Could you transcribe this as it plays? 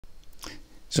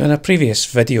So in a previous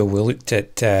video we looked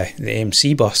at the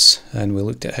MC bus, and we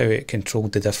looked at how it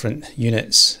controlled the different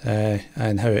units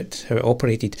and how it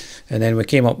operated, and then we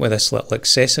came up with this little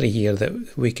accessory here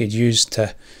that we could use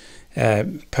to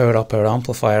power up our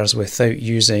amplifiers without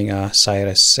using a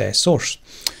Cyrus source,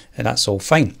 and that's all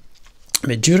fine.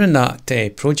 But during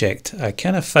that project I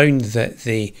kind of found that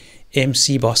the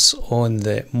MC bus on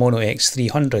the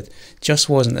MonoX300 just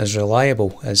wasn't as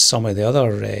reliable as some of the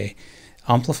other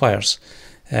amplifiers.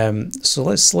 So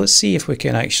let's see if we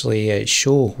can actually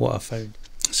show what I found.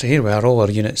 So here we are, all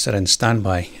our units are in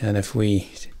standby, and if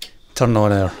we turn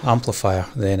on our amplifier,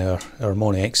 then our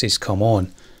MonoXs come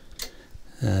on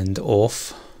and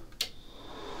off.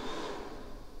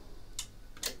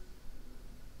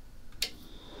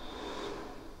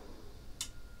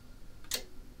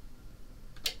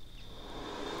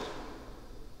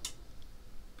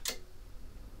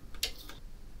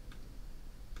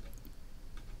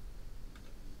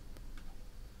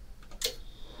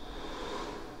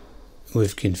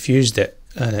 We've confused it,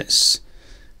 and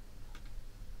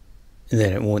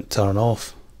then it won't turn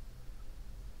off.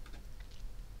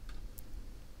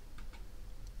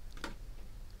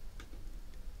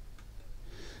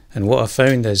 And what I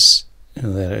found is,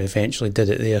 there it eventually did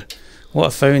it there. What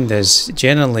I found is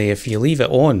generally if you leave it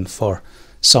on for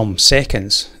some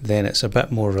seconds, then it's a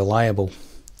bit more reliable.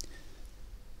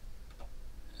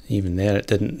 Even there it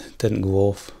didn't go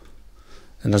off.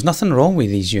 And there's nothing wrong with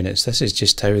these units, this is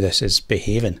just how this is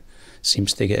behaving.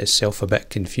 Seems to get itself a bit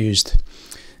confused.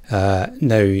 Now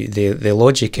the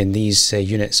logic in these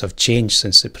units have changed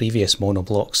since the previous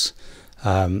monoblocks,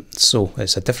 so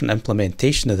it's a different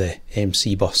implementation of the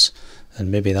MC bus,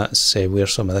 and maybe that's where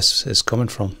some of this is coming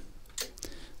from.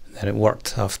 And it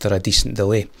worked after a decent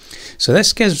delay. So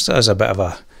this gives us a bit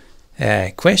of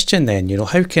a question then, you know,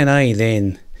 how can I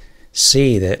then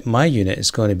say that my unit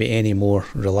is going to be any more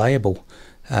reliable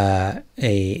than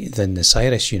the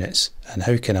Cyrus units, and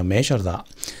how can I measure that?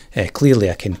 Clearly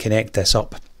I can connect this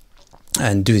up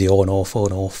and do the on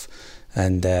off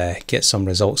and get some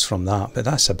results from that, but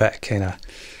that's a bit kind of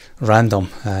random,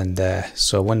 and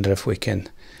so I wonder if we can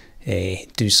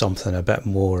do something a bit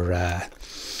more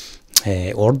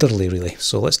orderly really.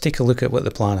 So let's take a look at what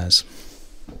the plan is.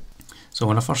 So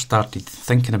when I first started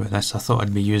thinking about this, I thought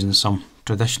I'd be using some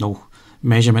traditional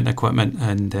measurement equipment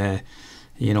and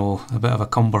you know, a bit of a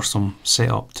cumbersome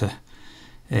setup to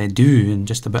do, and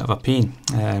just a bit of a pain,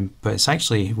 but it's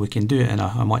actually, we can do it in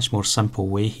a much more simple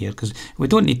way here, because we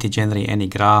don't need to generate any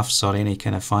graphs or any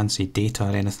kind of fancy data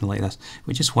or anything like this.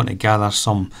 We just want to gather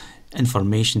some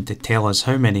information to tell us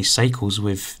how many cycles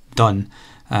we've done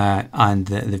and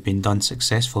that they've been done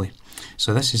successfully.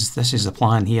 So this is the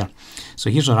plan here. So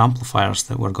here's our amplifiers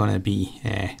that we're going to be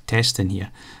testing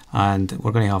here, and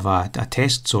we're going to have a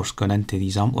test source going into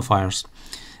these amplifiers,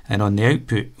 and on the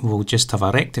output we'll just have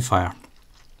a rectifier,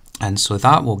 and so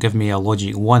that will give me a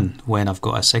logic 1 when I've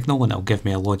got a signal, and it'll give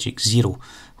me a logic 0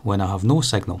 when I have no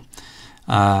signal,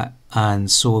 and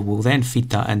so we'll then feed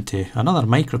that into another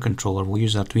microcontroller. We'll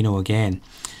use Arduino again,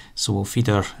 so we'll feed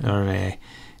our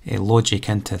logic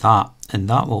into that, and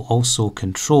that will also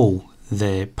control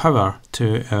the power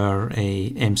to our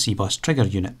MC bus trigger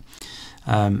unit.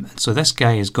 So this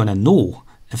guy is going to know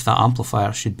if that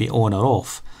amplifier should be on or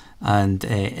off, and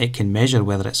it can measure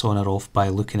whether it's on or off by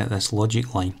looking at this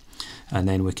logic line, and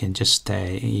then we can just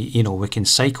you know, we can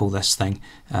cycle this thing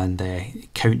and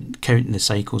count the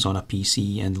cycles on a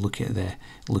PC and look at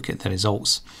the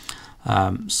results.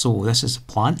 So this is the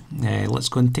plan. Let's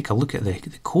go and take a look at the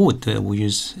code that we'll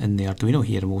use in the Arduino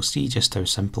here, and we'll see just how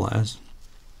simple it is.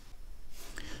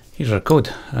 Here's our code,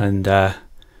 and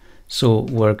so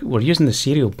we're using the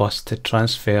serial bus to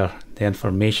transfer the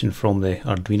information from the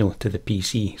Arduino to the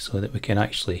PC, so that we can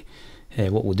actually,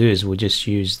 what we'll do is we'll just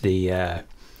use the,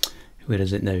 where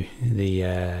is it now,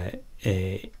 the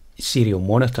serial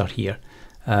monitor here,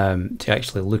 to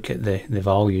actually look at the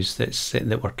values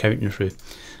that we're counting through.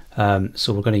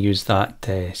 So we're going to use that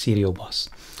serial bus.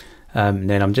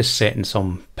 Then I'm just setting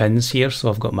some pins here, so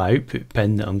I've got my output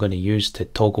pin that I'm going to use to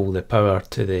toggle the power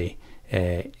to the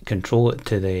control it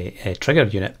to the trigger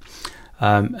unit,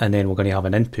 and then we're going to have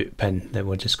an input pin that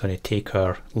we're just going to take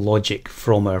our logic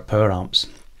from our power amps.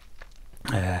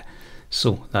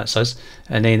 So that's us,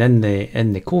 and then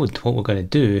in the code what we're going to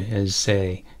do is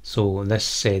so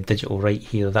this digital right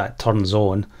here, that turns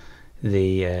on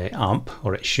the amp,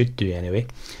 or it should do anyway,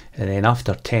 and then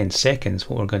after 10 seconds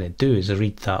what we're going to do is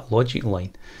read that logic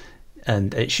line,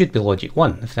 and it should be logic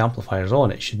 1. If the amplifier is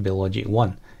on, it should be logic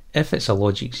 1. If it's a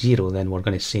logic 0, then we're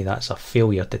going to say that's a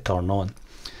failure to turn on.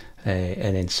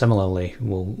 and then similarly,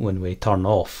 when we turn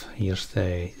off, here's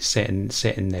the setting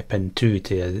the pin 2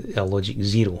 to a logic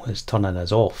 0 is turning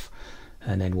us off,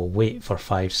 and then we'll wait for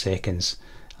 5 seconds,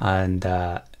 and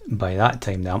by that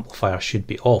time the amplifier should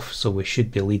be off, so we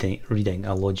should be reading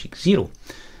a logic 0.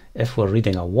 If we're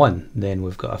reading a 1, then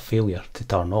we've got a failure to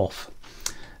turn off.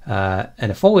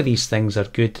 And if all of these things are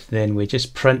good, then we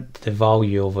just print the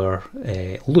value of our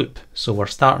loop. So we're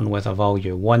starting with a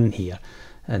value 1 here,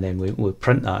 and then we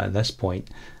print that at this point,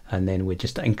 and then we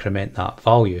just increment that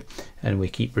value, and we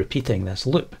keep repeating this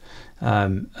loop.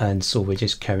 And so we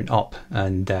just count up,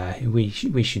 and we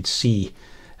should see,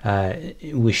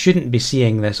 we shouldn't be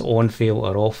seeing this on fail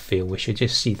or off fail, we should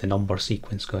just see the number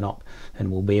sequence going up,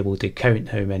 and we'll be able to count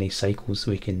how many cycles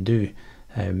we can do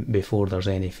before there's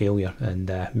any failure,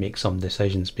 and make some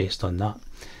decisions based on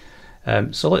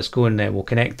that. So let's go and we'll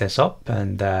connect this up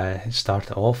and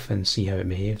start it off and see how it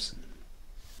behaves.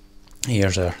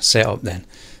 Here's our setup then.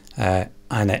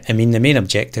 And I mean, the main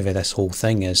objective of this whole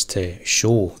thing is to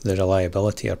show the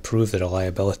reliability or prove the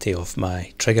reliability of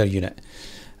my trigger unit.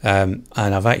 And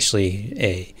I've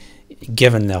actually,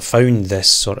 given I found this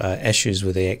sort of issues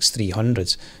with the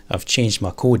X300s, I've changed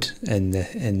my code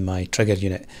in my trigger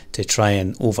unit to try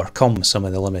and overcome some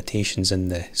of the limitations in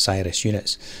the Cyrus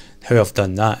units. How I've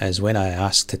done that is when I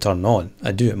ask to turn on,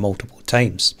 I do it multiple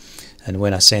times, and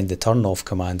when I send the turn off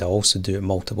command, I also do it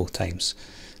multiple times.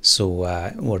 So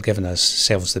we're giving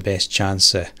ourselves the best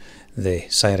chance of the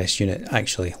Cyrus unit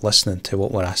actually listening to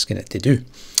what we're asking it to do.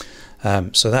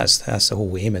 So that's the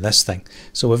whole aim of this thing.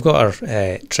 So we've got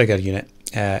our trigger unit,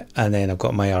 and then I've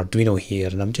got my Arduino here,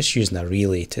 and I'm just using a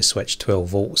relay to switch 12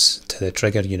 volts to the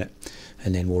trigger unit,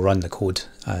 and then we'll run the code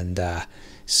and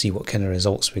see what kind of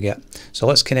results we get. So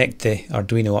let's connect the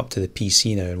Arduino up to the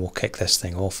PC now, and we'll kick this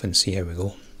thing off and see how we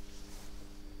go.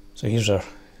 So here's our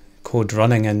code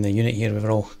running in the unit here. We've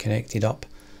all connected up,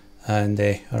 and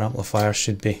our amplifier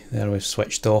should be there. We've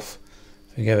switched off.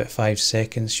 If we give it 5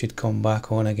 seconds, should come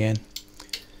back on again.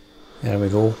 There we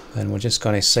go, and we're just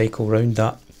going to cycle round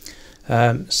that.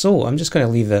 So I'm just going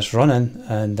to leave this running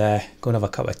and go and have a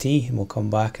cup of tea, and we'll come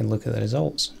back and look at the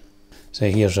results. So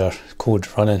here's our code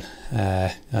running,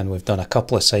 and we've done a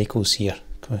couple of cycles here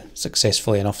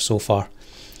successfully enough so far.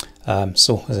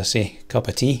 So as I say, cup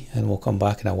of tea, and we'll come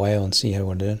back in a while and see how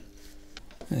we're doing.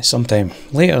 Sometime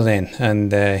later then,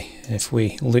 and if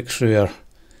we look through our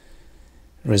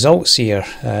results here,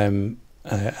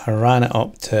 I ran it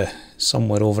up to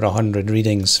somewhere over 100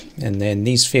 readings, and then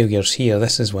these failures here,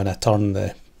 this is when I turn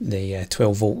the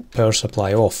 12 volt power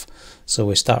supply off, so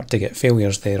we start to get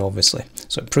failures there obviously.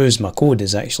 So it proves my code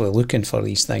is actually looking for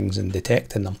these things and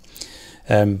detecting them.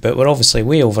 But we're obviously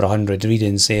way over 100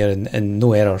 readings there, and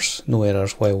no errors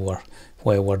while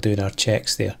we're doing our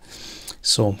checks there.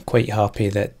 So I'm quite happy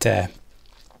that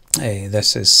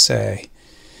this is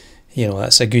you know,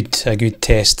 that's a good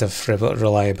test of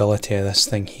reliability of this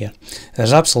thing here.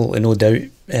 There's absolutely no doubt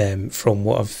from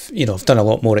what I've done a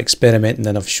lot more experimenting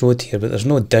than I've showed here, but there's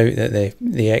no doubt that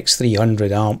the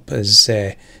X300 amp is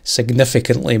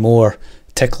significantly more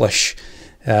ticklish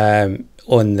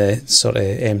on the sort of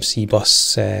MC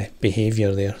bus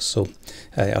behaviour there. So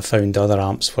I found other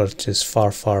amps were just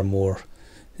far more,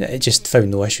 it just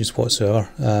found no issues whatsoever.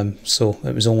 So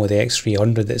it was only the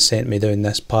X300 that sent me down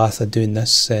this path of doing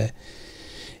this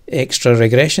extra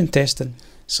regression testing.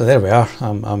 So there we are.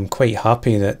 I'm quite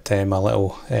happy that my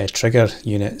little trigger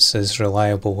unit's as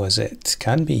reliable as it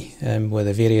can be with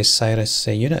the various Cyrus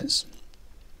units.